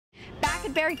back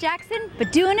at Barrett-Jackson,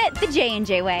 but doing it the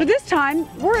J&J way. But this time,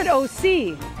 we're at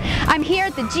OC. I'm here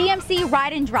at the GMC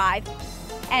Ride and Drive,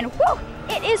 and whew,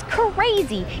 it is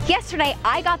crazy. Yesterday,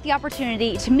 I got the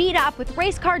opportunity to meet up with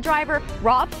race car driver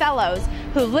Rob Fellows,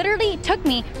 who literally took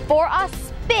me for a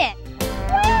spin.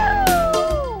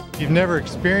 Woo! If you've never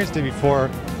experienced it before,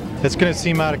 it's going to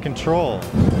seem out of control.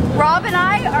 Rob and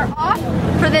I are off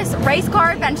for this race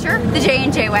car adventure, the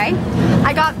J&J way.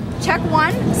 I got check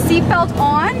one, seatbelt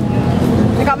on.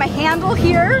 I got my handle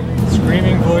here.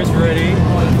 Screaming voice ready.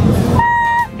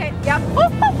 Okay, yep.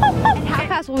 And how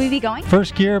fast will we be going?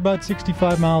 First gear about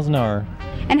 65 miles an hour.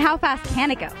 And how fast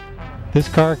can it go? This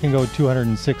car can go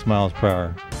 206 miles per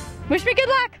hour. Wish me good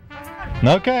luck.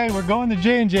 Okay, we're going the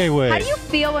J&J way. How do you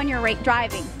feel when you're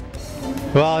driving?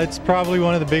 Well, it's probably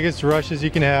one of the biggest rushes you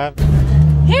can have.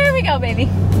 Here we go, baby.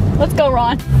 Let's go,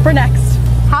 Ron, for next.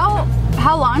 How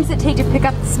long does it take to pick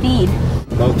up the speed?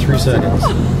 About 3 seconds.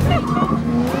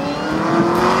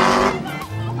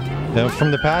 Now,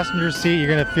 from the passenger seat, you're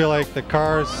gonna feel like the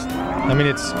car's, I mean,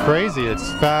 it's crazy.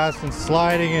 It's fast and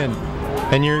sliding and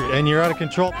you're out of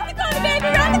control. Round the corner, baby,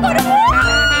 round the corner.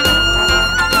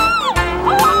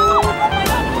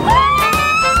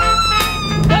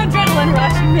 The adrenaline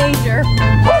rush, major.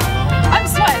 I'm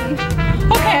sweating.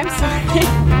 Okay, I'm sorry.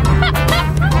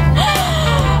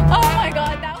 Oh my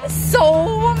God, that was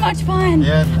so much fun.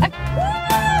 Yeah.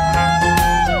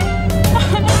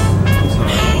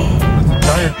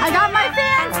 I got my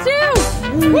fans too!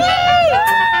 Woo!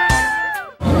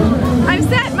 I'm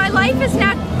set. My life is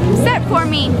now set for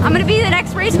me. I'm gonna be the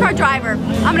next race car driver.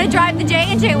 I'm gonna drive the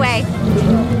J&J way.